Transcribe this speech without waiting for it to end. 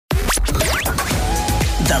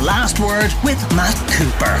The Last Word with Matt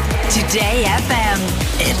Cooper. Today FM.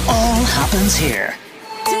 It all happens here.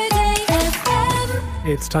 Today FM.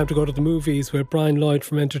 It's time to go to the movies with Brian Lloyd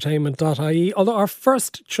from entertainment.ie. Although our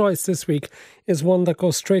first choice this week is one that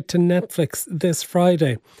goes straight to Netflix this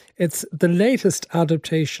Friday. It's the latest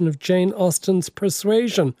adaptation of Jane Austen's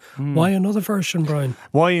Persuasion. Why another version, Brian?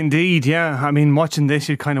 Why indeed, yeah. I mean, watching this,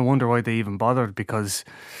 you kind of wonder why they even bothered, because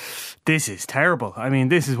this is terrible. I mean,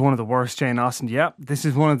 this is one of the worst Jane Austen. Yep, this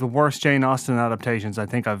is one of the worst Jane Austen adaptations I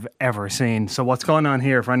think I've ever seen. So what's going on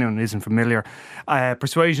here, for anyone who isn't familiar,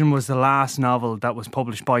 Persuasion was the last novel that was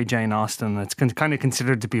published by Jane Austen. It's kind of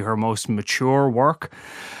considered to be her most mature work.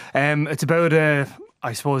 It's about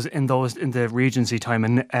I suppose in the Regency time,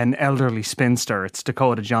 an elderly spinster. It's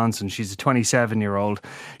Dakota Johnson. She's a 27-year-old.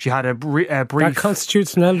 She had a brief. That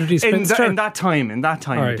constitutes an elderly spinster? In that time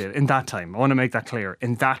Right. it did. In that time. I want to make that clear.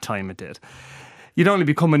 In that time it did. You'd only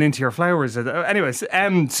be coming into your flowers. Anyways,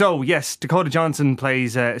 so yes, Dakota Johnson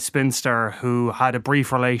plays a spinster who had a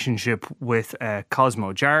brief relationship with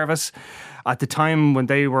Cosmo Jarvis. At the time when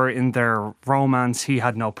they were in their romance, he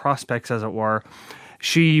had no prospects, as it were.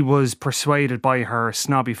 She was persuaded by her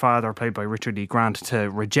snobby father, played by Richard E. Grant, to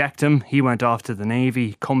reject him. He went off to the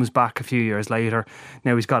Navy, comes back a few years later.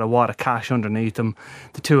 Now he's got a wad of cash underneath him.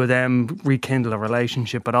 The two of them rekindle a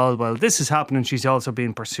relationship. But all while this is happening, she's also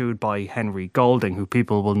being pursued by Henry Golding, who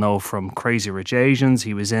people will know from Crazy Rich Asians.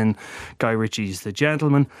 He was in Guy Ritchie's The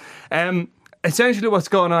Gentleman. Essentially what's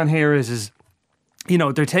going on here is you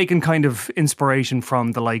know, they're taking kind of inspiration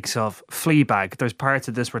from the likes of Fleabag. There's parts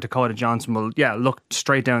of this where Dakota Johnson will, look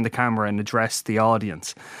straight down the camera and address the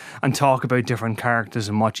audience and talk about different characters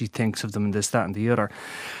and what she thinks of them and this, that and the other.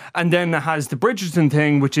 And then it has the Bridgerton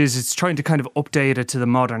thing, which is it's trying to kind of update it to the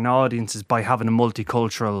modern audiences by having a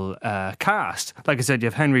multicultural cast. Like I said, you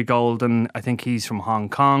have Henry Golden, I think he's from Hong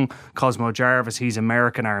Kong. Cosmo Jarvis, he's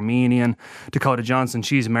American Armenian. Dakota Johnson,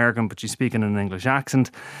 she's American, but she's speaking in an English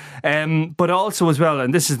accent. But also as well,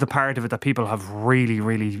 and this is the part of it that people have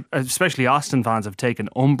really, especially Austen fans, have taken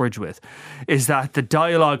umbrage with, is that the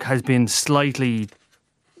dialogue has been slightly,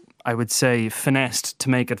 I would say, finessed to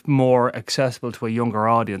make it more accessible to a younger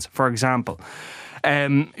audience. For example,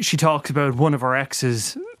 she talks about one of her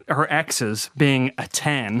exes being a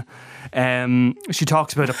 10. She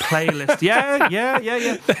talks about a playlist. Yeah.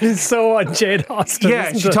 That is so on Jane Austen.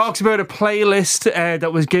 Yeah, she talks about a playlist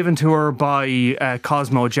that was given to her by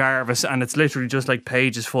Cosmo Jarvis, and it's literally just like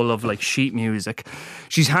pages full of like sheet music.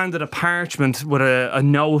 She's handed a parchment with a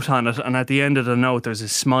note on it, and at the end of the note there's a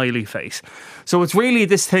smiley face. So it's really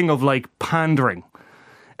this thing of like pandering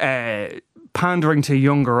to a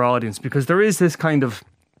younger audience, because there is this kind of,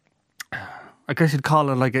 I guess you'd call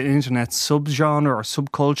it like an internet subgenre or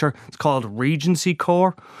subculture. It's called Regency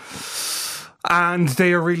core. And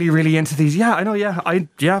they are really into these. Yeah, I know,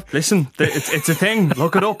 listen, it's a thing.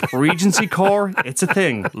 Look it up. Regency core, it's a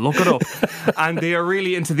thing. Look it up. And they are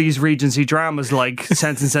really into these Regency dramas like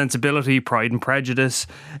Sense and Sensibility, Pride and Prejudice,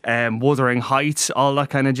 Wuthering Heights, all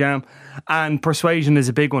that kind of jam. And Persuasion is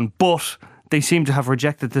a big one, but they seem to have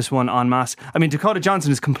rejected this one en masse. I mean, Dakota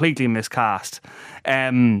Johnson is completely miscast.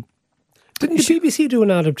 Didn't the BBC do an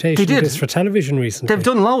adaptation of this for television recently? They've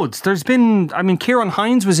done loads. There's been, Kieran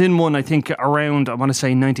Hines was in one, I think, around, I want to say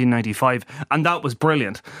 1995, and that was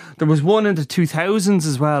brilliant. There was one in the 2000s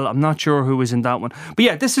as well. I'm not sure who was in that one. But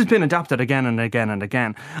yeah, this has been adapted again and again and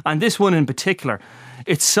again. And this one in particular,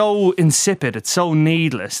 it's so insipid, it's so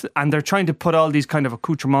needless, and they're trying to put all these kind of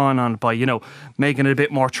accoutrements on it by, making it a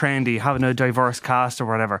bit more trendy, having a diverse cast or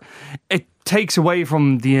whatever. It takes away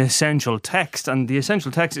from the essential text, and the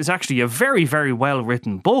essential text is actually a very, very well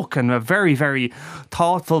written book and a very, very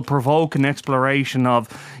thoughtful, provoking exploration of,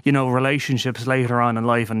 relationships later on in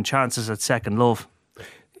life and chances at second love.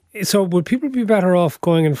 So would people be better off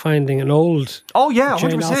going and finding an old Jane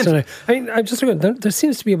 100%. Austen? I mean, I'm just looking, there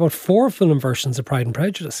seems to be about 4 film versions of Pride and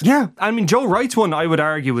Prejudice. Yeah, Joe Wright's one, I would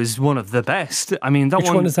argue, is one of the best. Which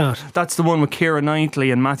one is that? That's the one with Keira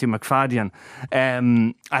Knightley and Matthew McFadden.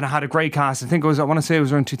 And it had a great cast. I want to say it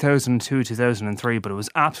was around 2002, 2003, but it was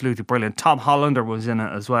absolutely brilliant. Tom Hollander was in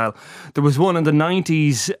it as well. There was one in the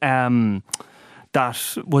 90s,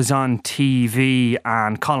 that was on TV,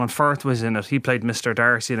 and Colin Firth was in it. He played Mr.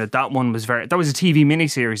 Darcy in it. That one was that was a TV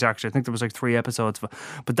miniseries, actually. I think there was like 3 episodes,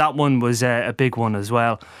 but that one was a big one as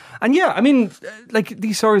well. And yeah,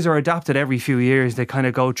 these stories are adapted every few years. They kind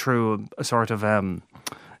of go through a sort of a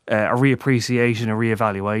reappreciation, a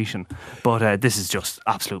reevaluation. But this is just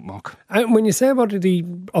absolute muck. And when you say about the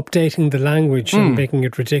updating the language and making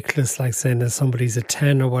it ridiculous, like saying that somebody's a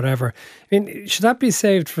 10 or whatever, should that be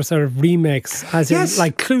saved for sort of remakes, as in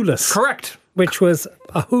like Clueless? Correct. Which was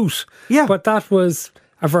a hoot. Yeah. But that was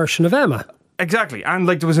a version of Emma. Exactly, and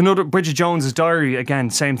like there was another Bridget Jones's Diary,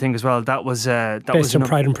 again, same thing as well. That was based on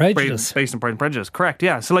Pride and Prejudice. Based on Pride and Prejudice, correct?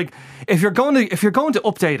 Yeah. So like, if you're going to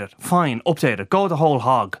update it, fine, update it. Go the whole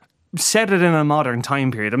hog. Set it in a modern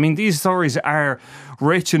time period. I mean, these stories are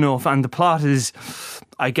rich enough, and the plot is,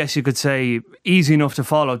 I guess you could say, easy enough to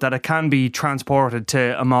follow that it can be transported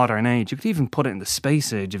to a modern age. You could even put it in the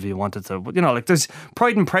space age if you wanted to. You know, like there's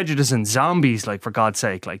Pride and Prejudice and zombies, like for God's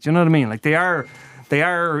sake, like, do you know what I mean? Like they are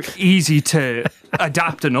easy to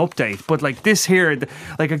adapt and update, but like this here,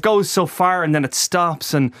 like it goes so far and then it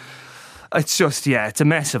stops, and it's just, it's a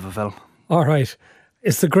mess of a film. All right.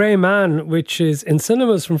 It's The Grey Man, which is in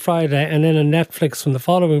cinemas from Friday and then on Netflix from the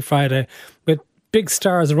following Friday, with big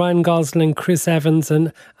stars Ryan Gosling, Chris Evans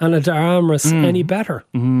and Ana de Armas. Any better?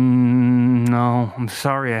 No, I'm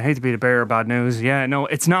sorry. I hate to be the bearer of bad news. Yeah, no,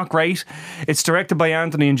 it's not great. It's directed by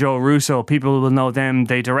Anthony and Joe Russo. People will know them.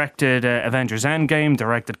 They directed Avengers Endgame,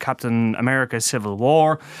 directed Captain America Civil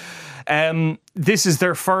War. This is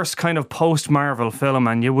their first kind of post-Marvel film,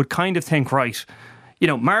 and you would kind of think, right, you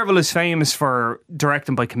know, Marvel is famous for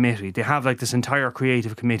directing by committee. They have like this entire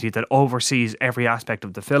creative committee that oversees every aspect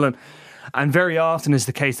of the film. And very often is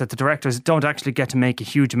the case that the directors don't actually get to make a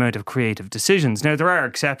huge amount of creative decisions. Now, there are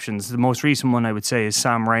exceptions. The most recent one, I would say, is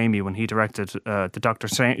Sam Raimi when he directed the Doctor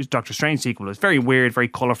Strange sequel. It's very weird, very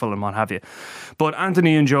colourful and what have you. But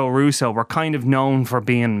Anthony and Joe Russo were kind of known for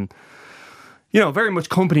being, you know, very much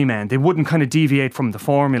company men. They wouldn't kind of deviate from the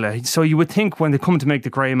formula. So you would think when they come to make The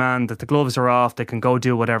Grey Man that the gloves are off, they can go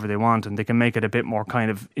do whatever they want and they can make it a bit more kind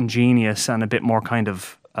of ingenious and a bit more kind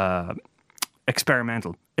of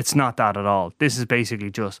experimental. It's not that at all. This is basically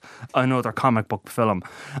just another comic book film.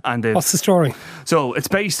 And what's the story? So it's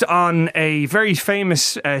based on a very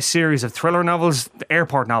famous series of thriller novels,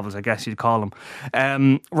 airport novels, I guess you'd call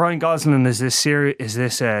them. Ryan Gosling is this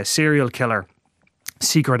serial killer,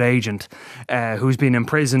 secret agent who's been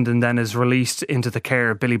imprisoned and then is released into the care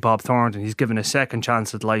of Billy Bob Thornton. He's given a second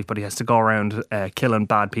chance at life, but he has to go around killing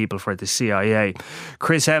bad people for the CIA.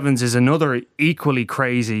 Chris Evans is another equally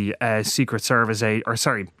crazy secret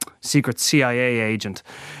CIA agent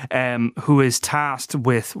who is tasked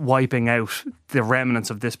with wiping out the remnants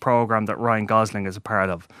of this program that Ryan Gosling is a part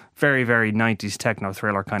of. Very, very 90s techno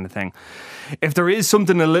thriller kind of thing. If there is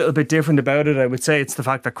something a little bit different about it, I would say it's the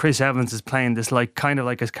fact that Chris Evans is playing this like kind of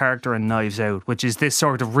like his character in Knives Out, which is this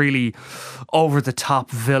sort of really over the top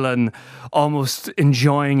villain, almost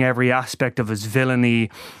enjoying every aspect of his villainy,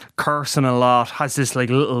 cursing a lot, has this like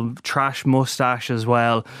little trash mustache as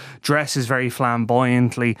well, dresses very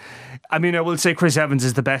flamboyantly. I mean, I will say Chris Evans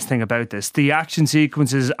is the best thing about this. The action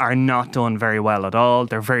sequences are not done very well at all.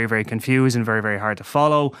 They're very, very confused and very, very hard to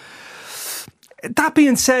follow. That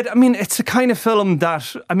being said, I mean, it's the kind of film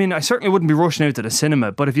that, I mean, I certainly wouldn't be rushing out to the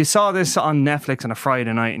cinema, but if you saw this on Netflix on a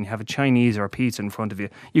Friday night and you have a Chinese or a pizza in front of you,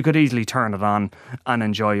 you could easily turn it on and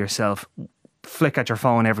enjoy yourself. Flick at your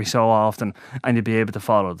phone every so often and you'll be able to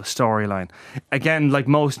follow the storyline. Again, like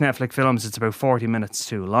most Netflix films, it's about 40 minutes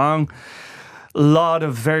too long. A lot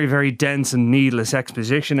of very, very dense and needless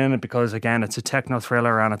exposition in it because, again, it's a techno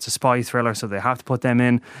thriller and it's a spy thriller, so they have to put them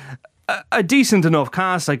in. A decent enough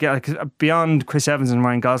cast, like beyond Chris Evans and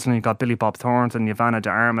Ryan Gosling, you've got Billy Bob Thornton and Ana de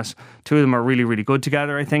Armas. Two of them are really, really good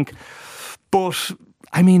together, I think. But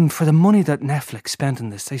I mean, for the money that Netflix spent on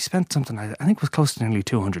this, they spent something like, I think it was close to nearly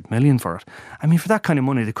 200 million for it. I mean, for that kind of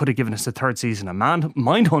money, they could have given us the third season of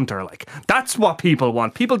Mindhunter. Like, that's what people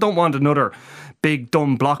want. People don't want another big,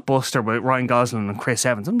 dumb blockbuster with Ryan Gosling and Chris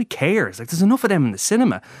Evans. Nobody cares. Like, there's enough of them in the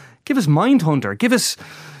cinema. Give us Mindhunter. Give us,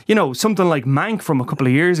 you know, something like Mank from a couple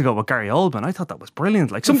of years ago with Gary Oldman. I thought that was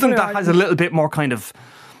brilliant. Like, something that has a little bit more kind of,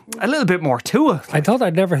 a little bit more to it. I thought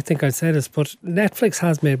I'd never think I'd say this, but Netflix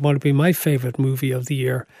has made one of my favourite movie of the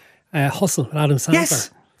year, Hustle with Adam Sandler.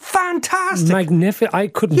 Yes, fantastic. Magnificent. I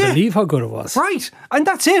couldn't believe how good it was. Right, and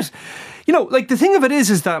that's it. You know, like the thing of it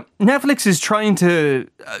is that Netflix is trying to,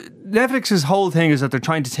 Netflix's whole thing is that they're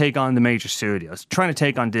trying to take on the major studios, trying to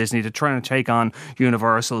take on Disney, they're trying to take on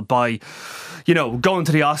Universal by, you know, going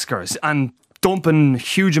to the Oscars and dumping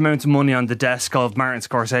huge amounts of money on the desk of Martin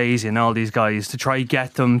Scorsese and all these guys to try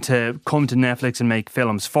get them to come to Netflix and make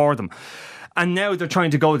films for them. And now they're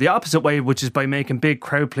trying to go the opposite way, which is by making big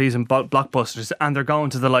crowd-pleasing blockbusters, and they're going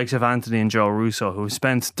to the likes of Anthony and Joe Russo, who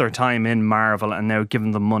spent their time in Marvel and now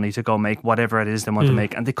giving them money to go make whatever it is they want to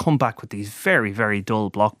make, and they come back with these very, very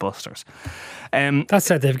dull blockbusters. That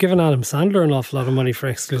said, they've given Adam Sandler an awful lot of money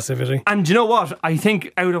for exclusivity. And you know what? I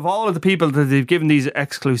think out of all of the people that they've given these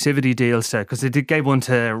exclusivity deals to, because gave one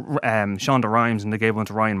to Shonda Rhimes and they gave one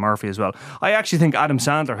to Ryan Murphy as well, I actually think Adam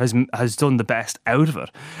Sandler has done the best out of it.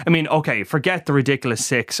 I mean, okay, forget The Ridiculous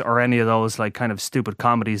Six or any of those like kind of stupid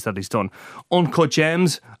comedies that he's done. Uncut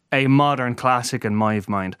Gems, a modern classic in my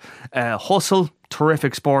mind. Hustle,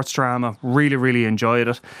 terrific sports drama, really, really enjoyed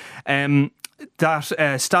it.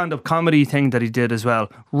 That stand-up comedy thing that he did as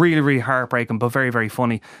well, really, really heartbreaking, but very, very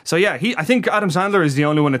funny. So yeah, I think Adam Sandler is the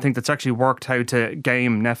only one I think that's actually worked how to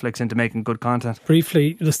game Netflix into making good content.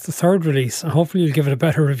 Briefly, just the third release, and hopefully you'll give it a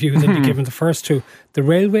better review than you've given the first two. The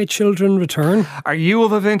Railway Children return. Are you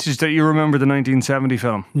of a vintage that you remember the 1970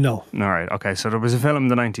 film? No. All right, okay. So there was a film in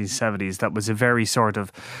the 1970s that was a very sort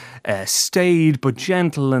of staid but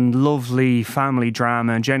gentle and lovely family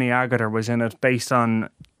drama, and Jenny Agutter was in it, based on,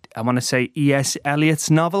 I want to say, E.S. Eliot's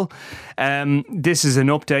novel. This is an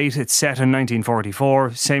update. It's set in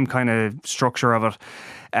 1944, same kind of structure of it.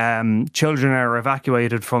 Children are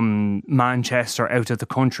evacuated from Manchester out of the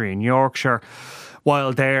country in Yorkshire.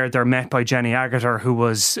 While there, they're met by Jenny Agutter, who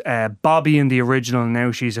was Bobby in the original.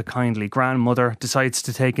 Now she's a kindly grandmother, decides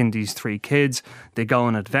to take in these three kids. They go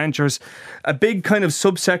on adventures. A big kind of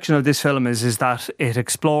subsection of this film is that it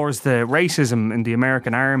explores the racism in the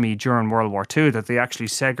American army during World War II, that they actually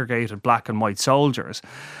segregated black and white soldiers.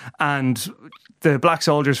 And the black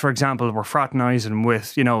soldiers, for example, were fraternising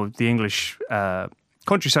with, the English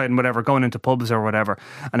countryside and whatever, going into pubs or whatever,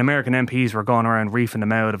 and American MPs were going around reefing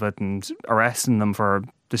them out of it and arresting them for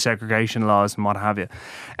the segregation laws and what have you.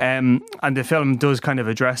 And the film does kind of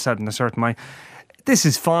address that in a certain way. This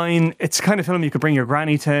is fine. It's the kind of film you could bring your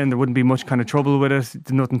granny to and there wouldn't be much kind of trouble with it.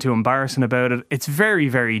 There's nothing too embarrassing about it. It's very,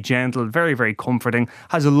 very gentle, very, very comforting,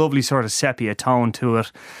 has a lovely sort of sepia tone to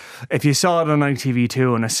it. If you saw it on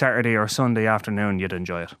ITV2 on a Saturday or Sunday afternoon, you'd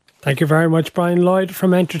enjoy it. Thank you very much, Brian Lloyd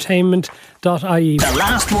from entertainment.ie. The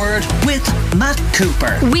Last Word with Matt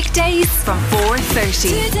Cooper. Weekdays from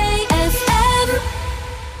 4:30. Today